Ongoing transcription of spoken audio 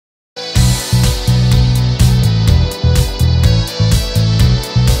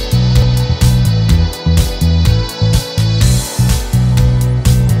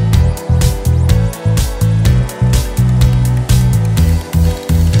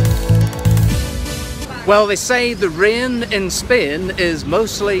Well, they say the rain in Spain is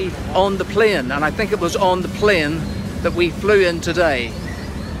mostly on the plane, and I think it was on the plane that we flew in today.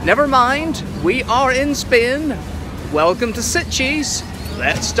 Never mind, we are in Spain. Welcome to Sitges.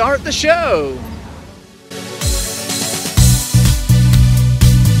 Let's start the show.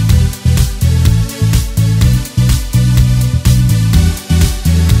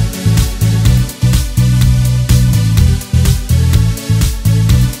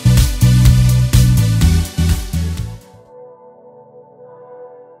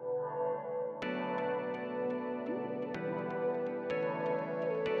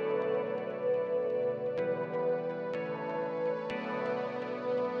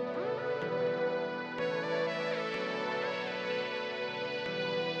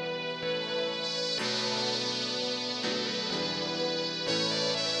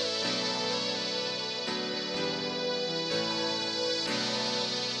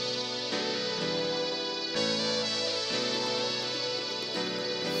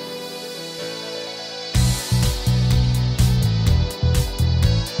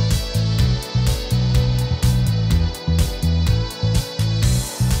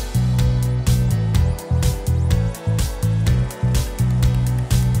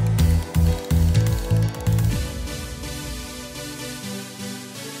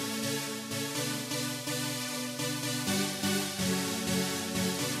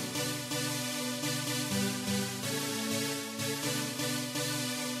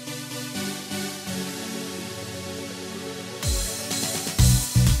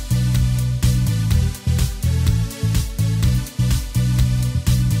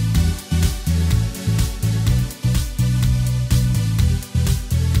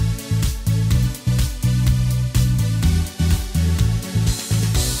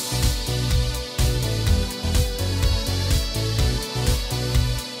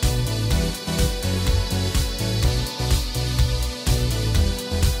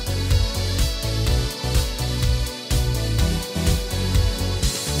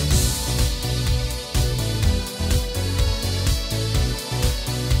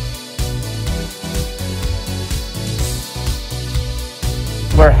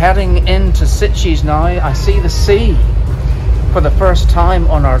 We're heading into Sitges now. I see the sea for the first time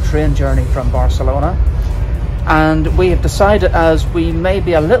on our train journey from Barcelona, and we have decided, as we may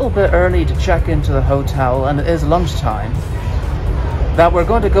be a little bit early to check into the hotel and it is lunchtime, that we're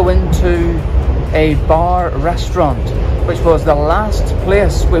going to go into a bar restaurant, which was the last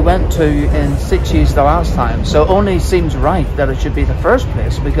place we went to in Sitges the last time, so it only seems right that it should be the first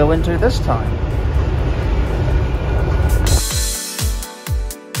place we go into this time.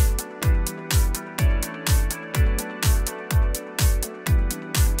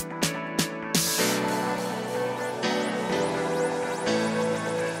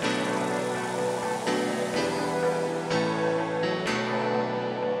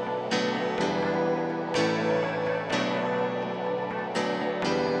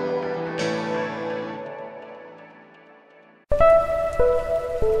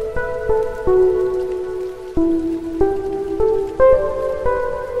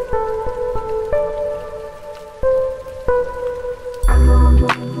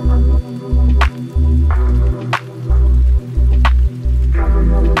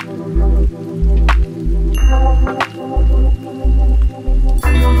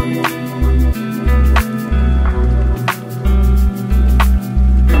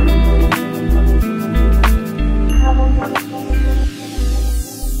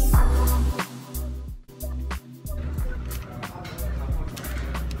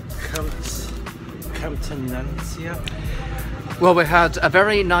 Well, we had a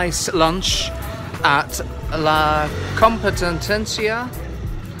very nice lunch at La Competencia.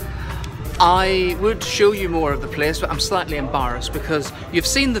 I would show you more of the place, but I'm slightly embarrassed because you've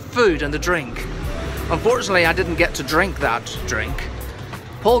seen the food and the drink. Unfortunately, I didn't get to drink that drink.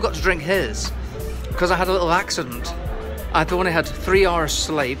 Paul got to drink his because I had a little accident. I'd only had 3 hours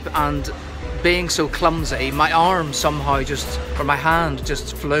sleep, and being so clumsy, my arm somehow or my hand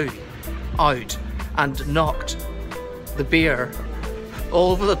just flew out and knocked the beer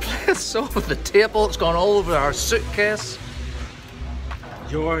all over the place, all over the table. It's gone all over our suitcase.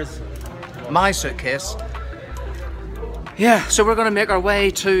 Yours. My suitcase. Yeah, so we're going to make our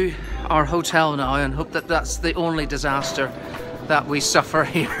way to our hotel now and hope that that's the only disaster that we suffer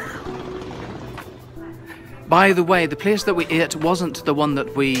here. By the way, the place that we ate wasn't the one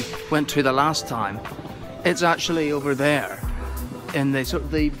that we went to the last time. It's actually over there in the sort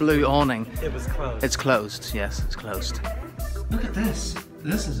of the blue awning. It was closed. It's closed, yes, it's closed. Look at this.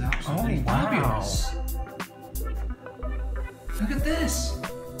 This is absolutely fabulous. Look at this.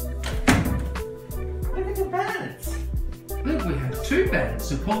 Look 2 beds,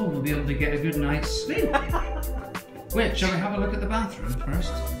 so Paul will be able to get a good night's sleep. Wait, shall we have a look at the bathroom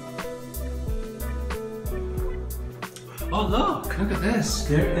first? Oh look! Look at this.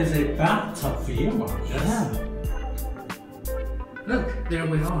 There is a bathtub for you, Marcus. Yeah. Look, there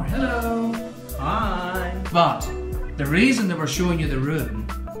we are. Hello. Hi. But the reason that we're showing you the room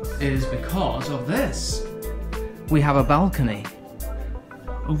is because of this. We have a balcony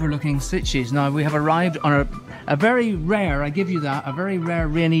overlooking Sitges. Now we have arrived on a very rare, I give you that, a very rare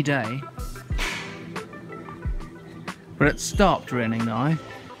rainy day. But it stopped raining now.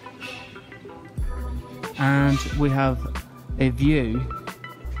 And we have a view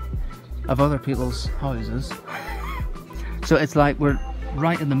of other people's houses. So it's like we're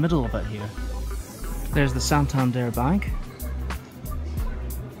right in the middle of it here. There's the Santander Bank.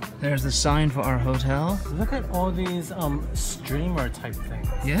 There's the sign for our hotel. Look at all these streamer type things.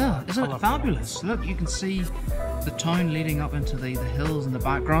 Yeah, isn't it fabulous? Look, you can see the town leading up into the hills in the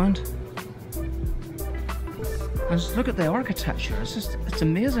background. And just look at the architecture. It's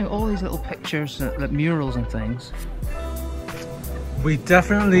amazing, all these little pictures, like murals and things. We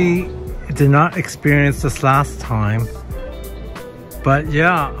definitely did not experience this last time. But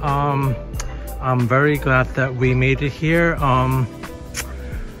yeah, I'm very glad that we made it here.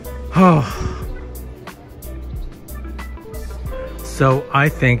 So I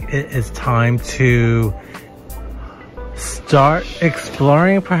think it is time to start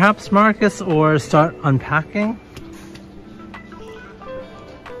exploring, perhaps, Marcus, or start unpacking.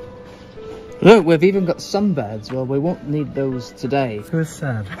 Look, we've even got sunbeds. Well, we won't need those today. Who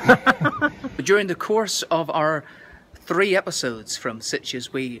said? During the course of our 3 episodes from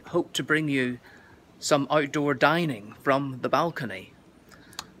Sitges, we hope to bring you some outdoor dining from the balcony.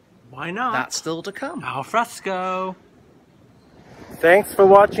 Why not? That's still to come. Al fresco. Thanks for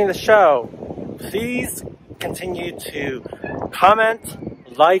watching the show. Please continue to comment,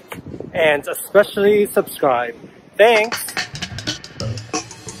 like, and especially subscribe. Thanks.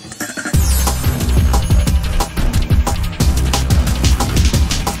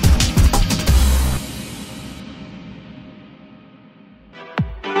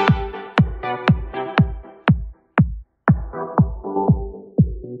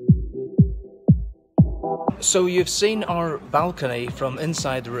 So you've seen our balcony from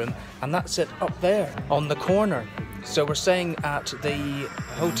inside the room, and that's it up there on the corner. So we're staying at the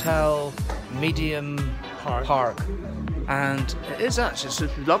Hotel Medium Park. And it is actually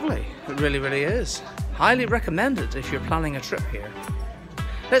it's lovely. It really, really is. Highly recommended if you're planning a trip here.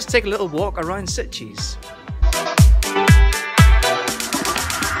 Let's take a little walk around Sitges.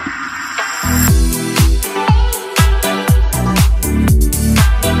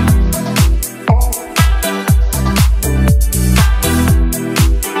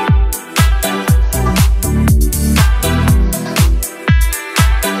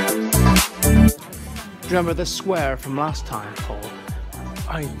 Do you remember this square from last time, Paul?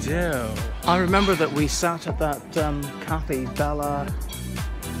 I do. I remember that we sat at that cafe, Bella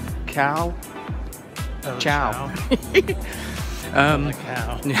Cow. Chow. Bella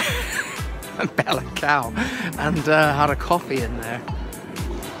Cow. Bella Cow. And had a coffee in there.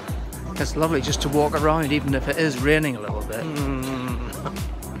 It's lovely just to walk around, even if it is raining a little bit.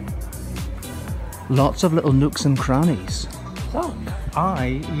 Lots of little nooks and crannies. Look,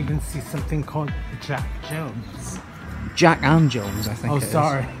 I even see something called Jack Jones. Jack and Jones, I think. Oh, it is.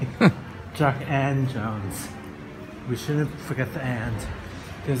 sorry. Jack and Jones. We shouldn't forget the and.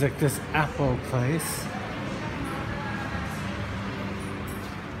 There's like this apple place.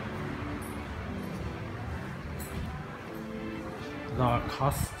 La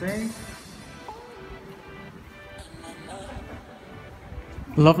Coste.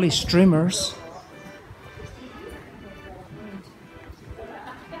 Lovely streamers.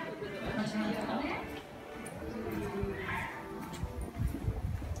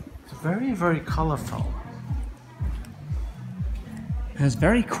 Very, very colorful. And it's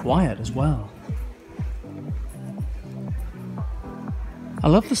very quiet as well. I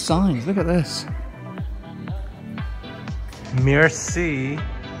love the signs, look at this. Merci,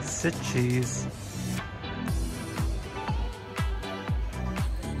 Sitges.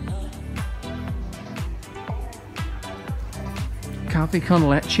 Cafe con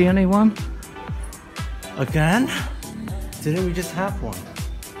leche, anyone? Again? Didn't we just have one?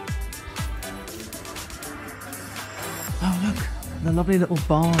 Oh look, the lovely little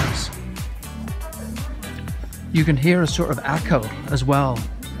bars. You can hear a sort of echo as well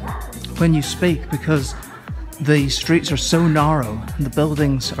when you speak because the streets are so narrow and the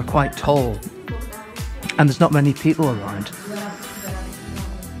buildings are quite tall and there's not many people around.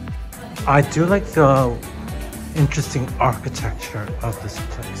 I do like the interesting architecture of this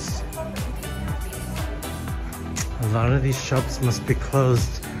place. A lot of these shops must be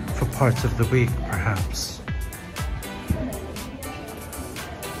closed for parts of the week, perhaps.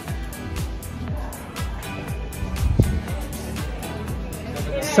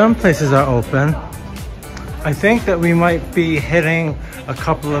 Some places are open. I think that we might be hitting a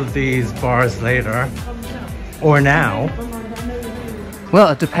couple of these bars later, or now. Well,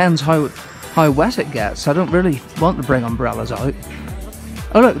 it depends how wet it gets. I don't really want to bring umbrellas out.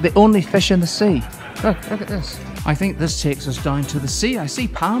 Oh look, the only fish in the sea. Look at this. I think this takes us down to the sea. I see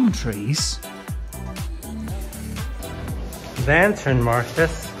palm trees. Lantern,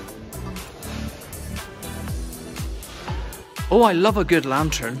 Marcus. Oh, I love a good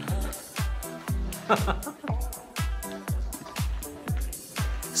lantern.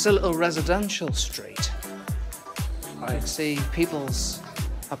 It's a little residential street. I can see people's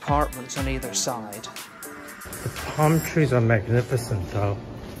apartments on either side. The palm trees are magnificent, though.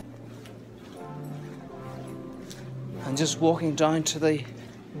 And just walking down to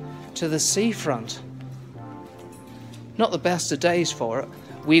the seafront. Not the best of days for it.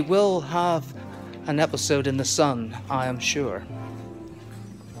 We will have an episode in the sun, I am sure.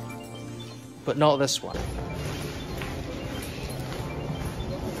 But not this one.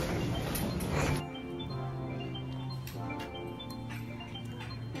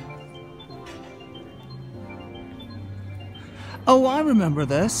 Oh, I remember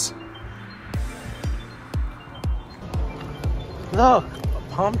this. Look,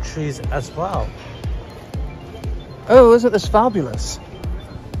 palm trees as well. Oh, isn't this fabulous?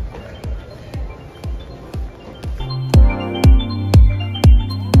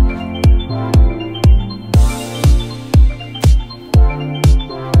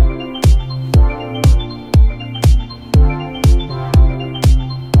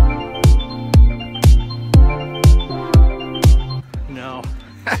 No,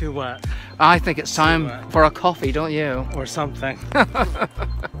 too wet. I think it's time for a coffee, don't you? Or something.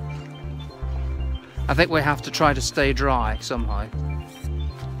 I think we have to try to stay dry somehow.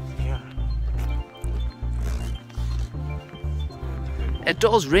 Yeah. It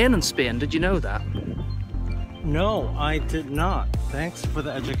does rain in Spain, did you know that? No, I did not. Thanks for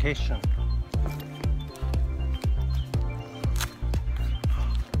the education.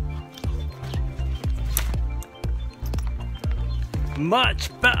 Much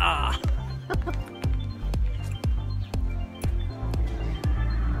better!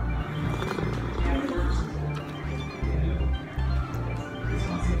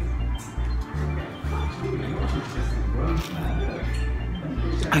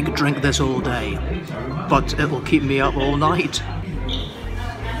 I could drink this all day, but it will keep me up all night.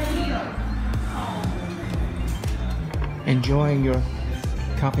 Enjoying your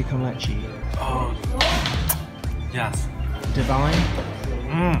coffee con leche. Oh, yes. Divine?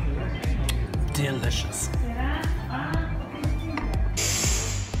 Delicious.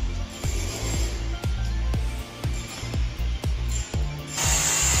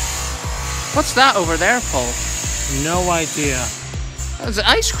 What's that over there, Paul? No idea. Is it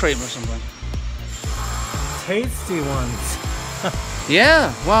ice cream or something? Tasty ones.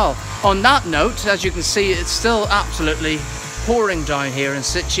 Yeah, well, on that note, as you can see, it's still absolutely pouring down here in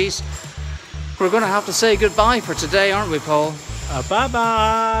Sitges. We're going to have to say goodbye for today, aren't we, Paul?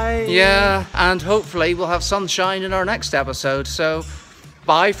 Bye-bye. Yeah, and hopefully we'll have sunshine in our next episode, so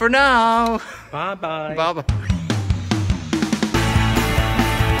bye for now. Bye-bye. Bye-bye.